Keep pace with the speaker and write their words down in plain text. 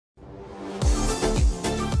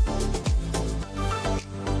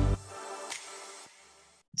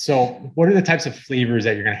So what are the types of flavors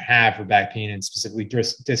that you're going to have for back pain and specifically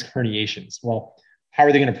disc herniations? Well, how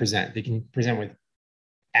are they going to present? They can present with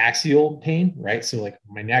axial pain, right? So like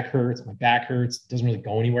my neck hurts, my back hurts, it doesn't really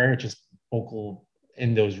go anywhere. It's just focal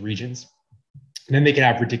in those regions. And then they can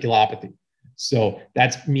have radiculopathy. So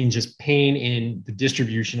that means just pain in the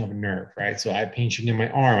distribution of a nerve, right? So I have pain shooting down my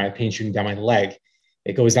arm, I have pain shooting down my leg.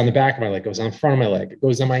 It goes down the back of my leg, goes down the front of my leg, it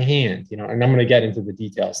goes down my hand, and I'm going to get into the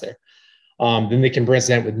details there. Then they can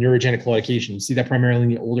present with neurogenic claudication. You see that primarily in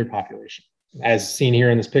the older population. As seen here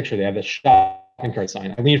in this picture, they have the shopping cart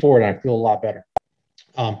sign. I lean forward and I feel a lot better.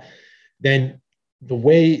 Then the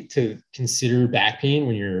way to consider back pain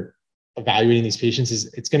when you're evaluating these patients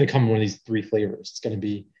is it's going to come in one of these three flavors. It's going to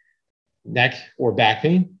be neck or back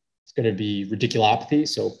pain. It's going to be radiculopathy,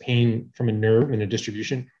 so pain from a nerve in a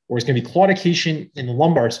distribution, or it's going to be claudication in the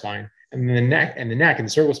lumbar spine. And then the neck and the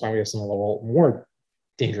cervical spine, we have some a little more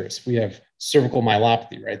dangerous. We have cervical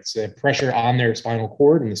myelopathy, right? So they have pressure on their spinal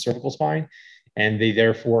cord in the cervical spine, and they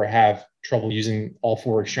therefore have trouble using all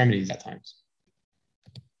four extremities at times.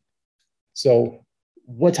 So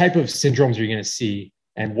what type of syndromes are you going to see,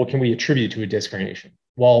 and what can we attribute to a disc herniation?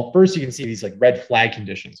 Well, first you can see these like red flag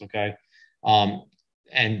conditions, okay?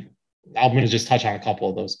 And I'm going to just touch on a couple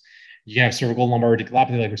of those. You can have cervical lumbar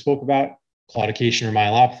radiculopathy like we spoke about, claudication or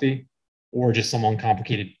myelopathy, or just some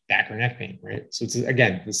uncomplicated back or neck pain, right? So it's,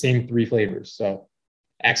 again, the same three flavors. So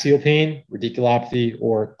axial pain, radiculopathy,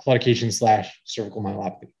 or claudication / cervical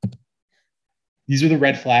myelopathy. These are the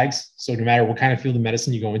red flags. So no matter what kind of field of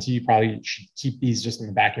medicine you go into, you probably should keep these just in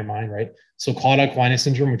the back of your mind, right? So Cauda Equina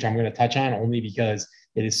syndrome, which I'm going to touch on only because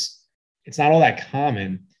it's not all that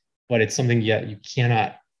common, but it's something you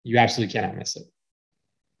absolutely cannot miss it.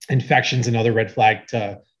 Infections, another red flag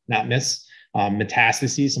to not miss.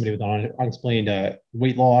 Metastases, somebody with unexplained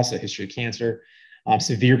weight loss, a history of cancer.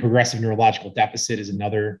 Severe progressive neurological deficit is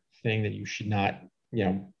another thing that you should not,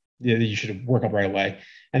 that you should work up right away.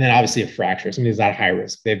 And then obviously a fracture, somebody who's at high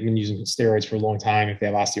risk. They've been using steroids for a long time. If they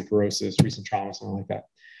have osteoporosis, recent trauma, something like that.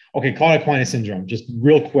 Okay, Cauda Equina syndrome, just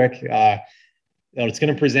real quick. It's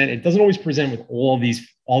going to present, it doesn't always present with all these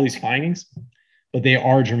findings, but they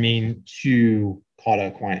are germane to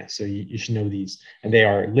Cauda Equina. So you should know these. And they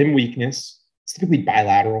are limb weakness. It's typically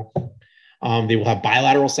bilateral. They will have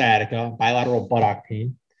bilateral sciatica, bilateral buttock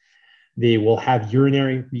pain. They will have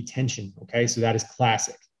urinary retention. Okay, so that is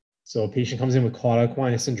classic. So a patient comes in with Cauda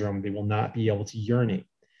Equina syndrome, they will not be able to urinate.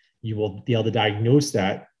 You will be able to diagnose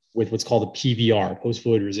that with what's called a PVR,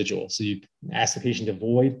 post-void residual. So you ask the patient to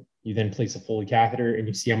void, you then place a Foley catheter, and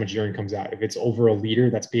you see how much urine comes out. If it's over a liter,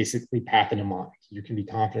 that's basically pathognomonic. You can be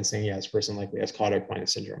confident saying, yeah, this person likely has Cauda Equina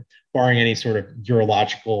syndrome, barring any sort of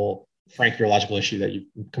frank urological issue that you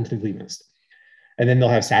completely missed. And then they'll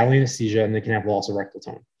have saddle anesthesia, and they can have loss of rectal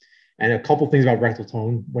tone. And a couple of things about rectal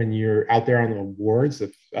tone, when you're out there on the wards,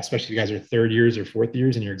 especially if you guys are third years or fourth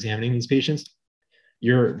years and you're examining these patients,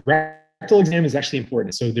 your rectal exam is actually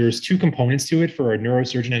important. So there's two components to it for a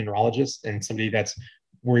neurosurgeon and neurologist and somebody that's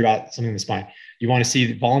worried about something in the spine. You want to see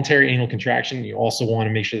the voluntary anal contraction. You also want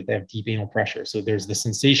to make sure that they have deep anal pressure. So there's the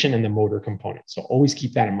sensation and the motor component. So always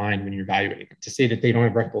keep that in mind when you're evaluating. To say that they don't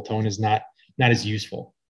have rectal tone is not as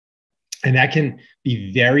useful. And that can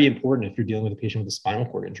be very important if you're dealing with a patient with a spinal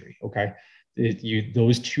cord injury, okay?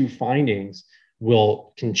 Those two findings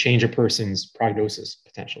can change a person's prognosis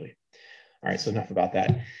potentially. All right, so enough about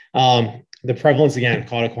that. The prevalence, again, of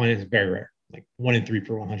Cauda Equina is very rare, like 1 in 3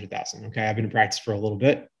 per 100,000, okay? I've been in practice for a little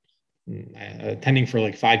bit, attending for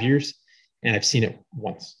like 5 years, and I've seen it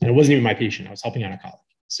once. And it wasn't even my patient, I was helping out a colleague.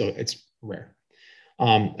 So it's rare.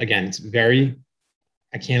 Again, it's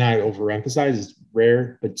I cannot overemphasize, it's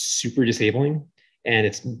rare, but super disabling. And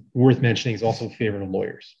it's worth mentioning, it's also a favorite of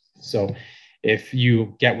lawyers. So if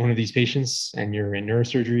you get one of these patients and you're in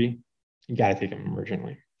neurosurgery, you got to take them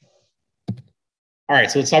emergently. All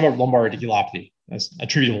right, so let's talk about lumbar radiculopathy. That's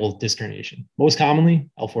attributable to disc herniation. Most commonly,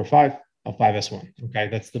 L4-5, L5-S1. Okay,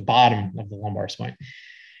 that's the bottom of the lumbar spine.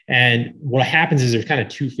 And what happens is there's kind of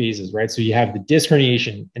two phases, right? So you have the disc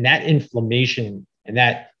herniation, and that inflammation and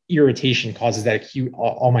that irritation causes that acute,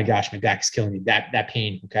 oh my gosh, my back is killing me, that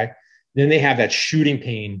pain, okay? Then they have that shooting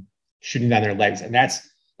pain shooting down their legs, and that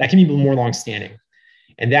can be more long-standing.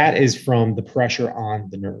 And that is from the pressure on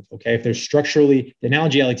the nerve, okay? If there's structurally, the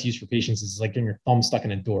analogy I like to use for patients is like getting your thumb stuck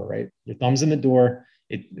in a door, right? Your thumb's in the door,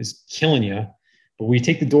 it is killing you, but we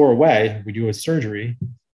take the door away, we do a surgery,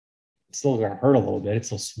 it's still gonna hurt a little bit, it's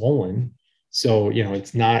still swollen. So,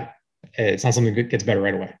 it's not something that gets better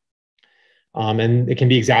right away. And it can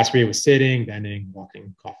be exacerbated with sitting, bending,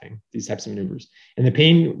 walking, coughing, these types of maneuvers. And the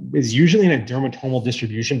pain is usually in a dermatomal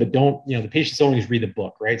distribution, but the patients don't always read the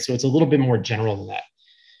book, right? So it's a little bit more general than that.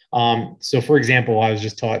 So for example, I was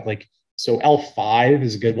just taught like, so L5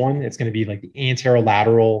 is a good one. It's going to be like the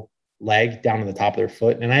anterolateral leg down to the top of their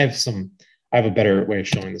foot. And I have a better way of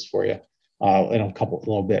showing this for you in a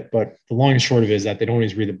little bit. But the long and short of it is that they don't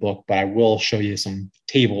always read the book, but I will show you some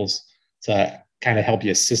tables to kind of help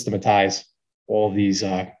you systematize all of these,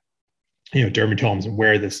 dermatomes and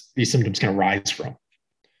where these symptoms can arise from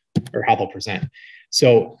or how they'll present.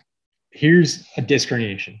 So here's a disc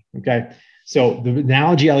herniation. Okay. So the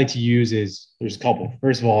analogy I like to use is there's a couple.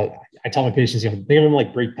 First of all, I tell my patients, think of them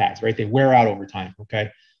like brake pads, right? They wear out over time. Okay.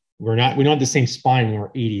 We don't have the same spine when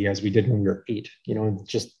we're 80 as we did when we were 8.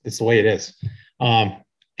 It's the way it is.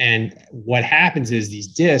 And what happens is these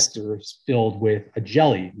discs are filled with a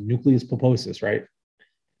jelly, nucleus pulposus, right?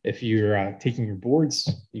 If you're taking your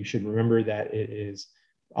boards, you should remember that it is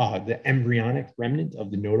the embryonic remnant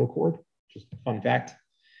of the nodal cord. Just a fun fact.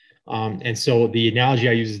 And so the analogy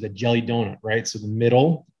I use is the jelly donut, right? So the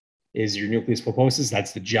middle is your nucleus pulposus,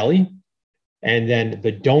 that's the jelly. And then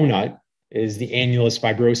the donut is the annulus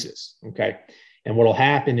fibrosus, okay? And what will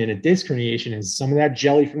happen in a disc herniation is some of that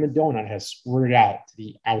jelly from the donut has squirted out to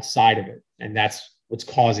the outside of it. And that's what's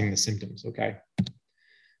causing the symptoms, okay?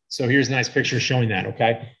 So here's a nice picture showing that,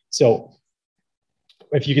 okay? So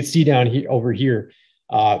if you could see down here, over here,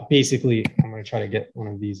 basically, I'm gonna try to get one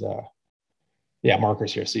of these,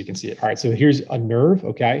 markers here so you can see it. All right, so here's a nerve,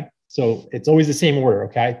 okay? So it's always the same order,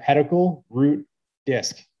 okay? Pedicle, root,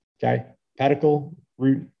 disc, okay? Pedicle,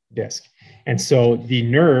 root, disc. And so the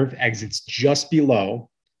nerve exits just below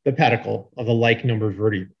the pedicle of the like numbered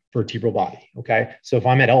vertebral body, okay? So if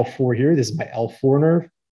I'm at L4 here, this is my L4 nerve.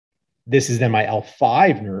 This is then my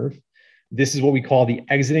L5 nerve. This is what we call the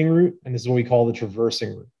exiting root, and this is what we call the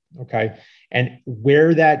traversing root, okay? And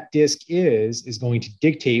where that disc is going to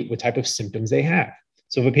dictate what type of symptoms they have.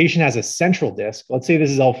 So if a patient has a central disc, let's say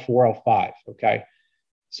this is L4, L5, okay?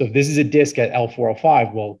 So if this is a disc at L4,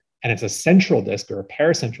 L5, well, and it's a central disc or a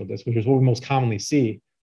paracentral disc, which is what we most commonly see,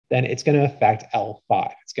 then it's going to affect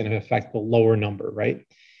L5. It's going to affect the lower number, right?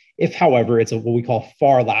 If, however, it's what we call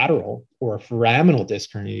far lateral or a foraminal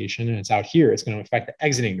disc herniation, and it's out here, it's going to affect the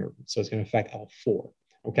exiting nerve. So it's going to affect L4,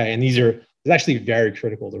 okay? And it's actually very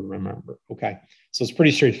critical to remember, okay? So it's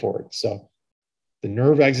pretty straightforward. So the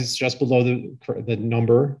nerve exits just below the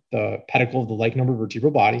number, the pedicle of the like number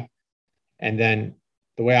vertebral body, and then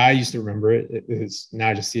the way I used to remember it is, now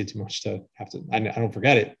I just see it too much to have to, I don't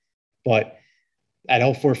forget it, but at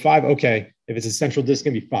L4, 5, okay, if it's a central disc, it's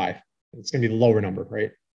going to be 5. It's going to be the lower number,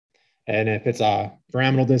 right? And if it's a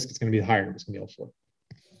foraminal disc, it's going to be the higher number. It's going to be L4.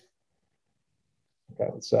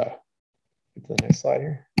 Okay, let's get to the next slide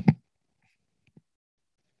here.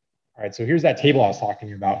 All right, so here's that table I was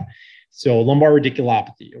talking about. So lumbar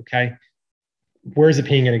radiculopathy, okay? Where's the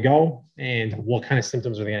pain going to go and what kind of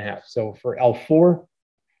symptoms are they going to have? So for L4,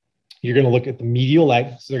 you're going to look at the medial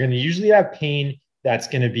leg. So they're going to usually have pain that's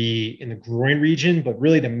going to be in the groin region, but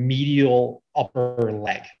really the medial upper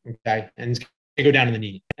leg, okay? And it's going to go down to the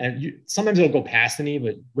knee. And sometimes it'll go past the knee,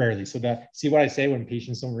 but rarely. So see what I say when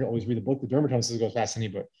patients don't always read the book, the dermatologist says it goes past the knee,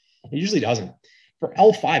 but it usually doesn't. For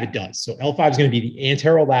L5, it does. So L5 is going to be the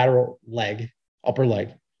anterolateral leg, upper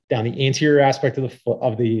leg, down the anterior aspect of the foot,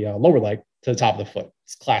 of the lower leg to the top of the foot.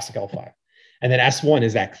 It's classic L5. And then S1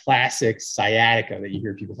 is that classic sciatica that you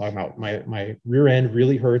hear people talking about. My rear end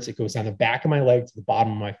really hurts. It goes down the back of my leg to the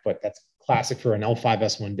bottom of my foot. That's classic for an L5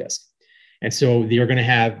 S1 disc. And so they are going to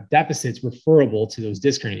have deficits referable to those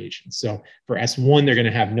disc herniations. So for S1, they're going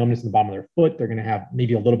to have numbness in the bottom of their foot. They're going to have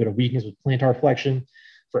maybe a little bit of weakness with plantar flexion.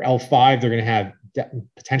 For L5, they're going to have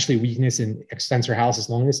potentially weakness in extensor hallucis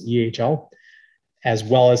longus, EHL, as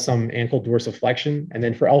well as some ankle dorsiflexion. And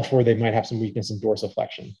then for L4, they might have some weakness in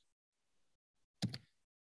dorsiflexion.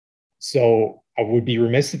 So I would be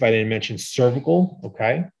remiss if I didn't mention cervical,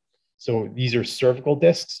 okay? So these are cervical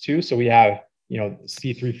discs too. So we have,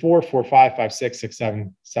 C3, 4, 4, 5, 5, 6, 6,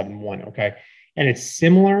 7, 7, 1, okay? And it's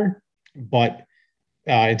similar, but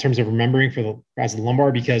in terms of remembering as the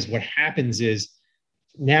lumbar, because what happens is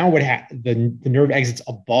now the nerve exits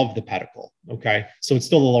above the pedicle, okay? So it's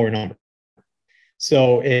still the lower number.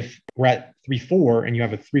 So if we're at 3, 4 and you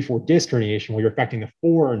have a 3, 4 disc herniation, well, you're affecting the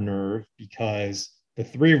 4 nerve because the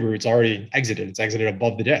 3 root's already exited. It's exited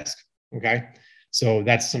above the disc, okay? So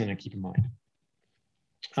that's something to keep in mind.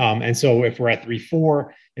 And so if we're at 3,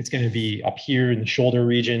 4, it's going to be up here in the shoulder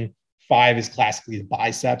region. 5 is classically the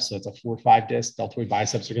biceps. So it's a 4, 5 disc. Deltoid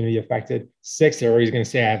biceps are going to be affected. 6, they're always going to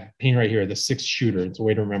say I have pain right here, the 6 shooter. It's a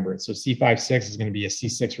way to remember it. So C5, 6 is going to be a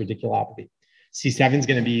C6 radiculopathy. C7 is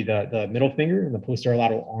going to be the middle finger and the posterior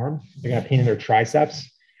lateral arm. They're going to have pain in their triceps.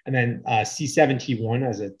 And then C7T1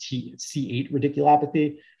 as a C8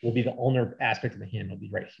 radiculopathy will be the ulnar aspect of the hand. It'll be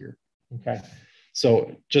right here. Okay.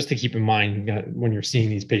 So just to keep in mind when you're seeing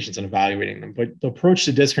these patients and evaluating them, but the approach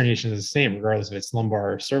to disc herniation is the same, regardless if it's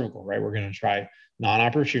lumbar or cervical, right? We're going to try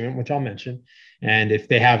non-operative treatment, which I'll mention. And if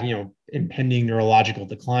they have, impending neurological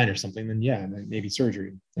decline or something, then yeah, maybe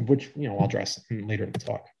surgery, which, I'll address later in the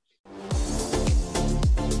talk.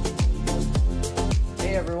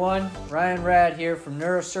 Hey everyone, Ryan Rad here from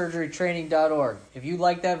Neurosurgerytraining.org. If you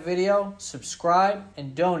like that video, subscribe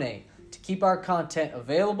and donate to keep our content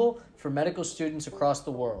available for medical students across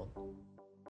the world.